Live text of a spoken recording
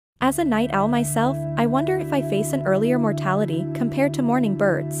As a night owl myself, I wonder if I face an earlier mortality compared to morning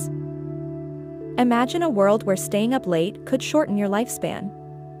birds. Imagine a world where staying up late could shorten your lifespan.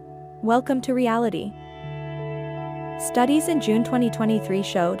 Welcome to reality. Studies in June 2023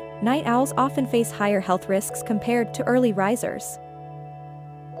 showed night owls often face higher health risks compared to early risers.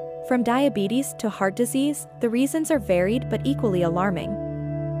 From diabetes to heart disease, the reasons are varied but equally alarming.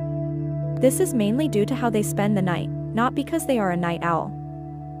 This is mainly due to how they spend the night, not because they are a night owl.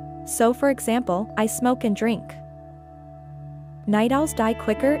 So for example, I smoke and drink. Night owls die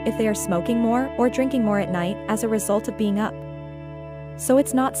quicker if they are smoking more or drinking more at night as a result of being up. So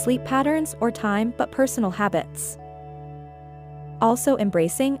it's not sleep patterns or time but personal habits. Also,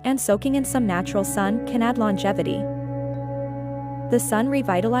 embracing and soaking in some natural sun can add longevity. The sun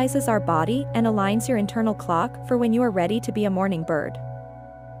revitalizes our body and aligns your internal clock for when you are ready to be a morning bird.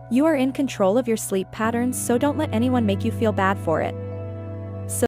 You are in control of your sleep patterns, so don't let anyone make you feel bad for it.